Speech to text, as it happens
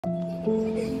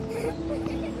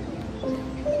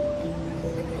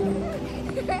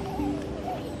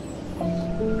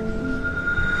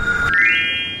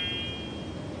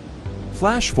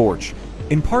FLASHFORGE,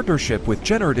 in partnership with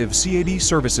Generative CAD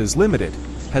Services Limited,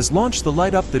 has launched the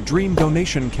Light Up the Dream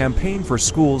donation campaign for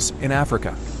schools in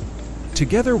Africa.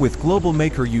 Together with Global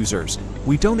Maker users,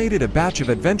 we donated a batch of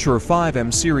Adventurer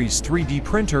 5M Series 3D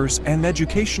printers and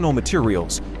educational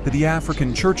materials to the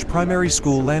African Church Primary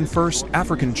School and First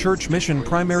African Church Mission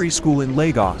Primary School in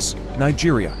Lagos,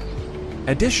 Nigeria.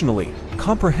 Additionally,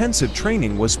 comprehensive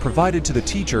training was provided to the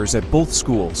teachers at both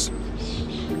schools.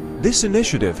 This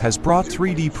initiative has brought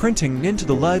 3D printing into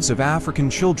the lives of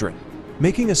African children,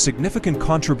 making a significant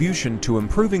contribution to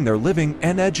improving their living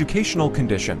and educational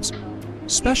conditions.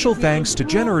 Special thanks to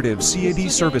Generative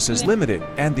CAD Services Limited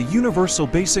and the Universal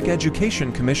Basic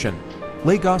Education Commission,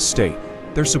 Lagos State.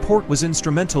 Their support was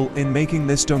instrumental in making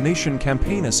this donation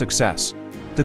campaign a success.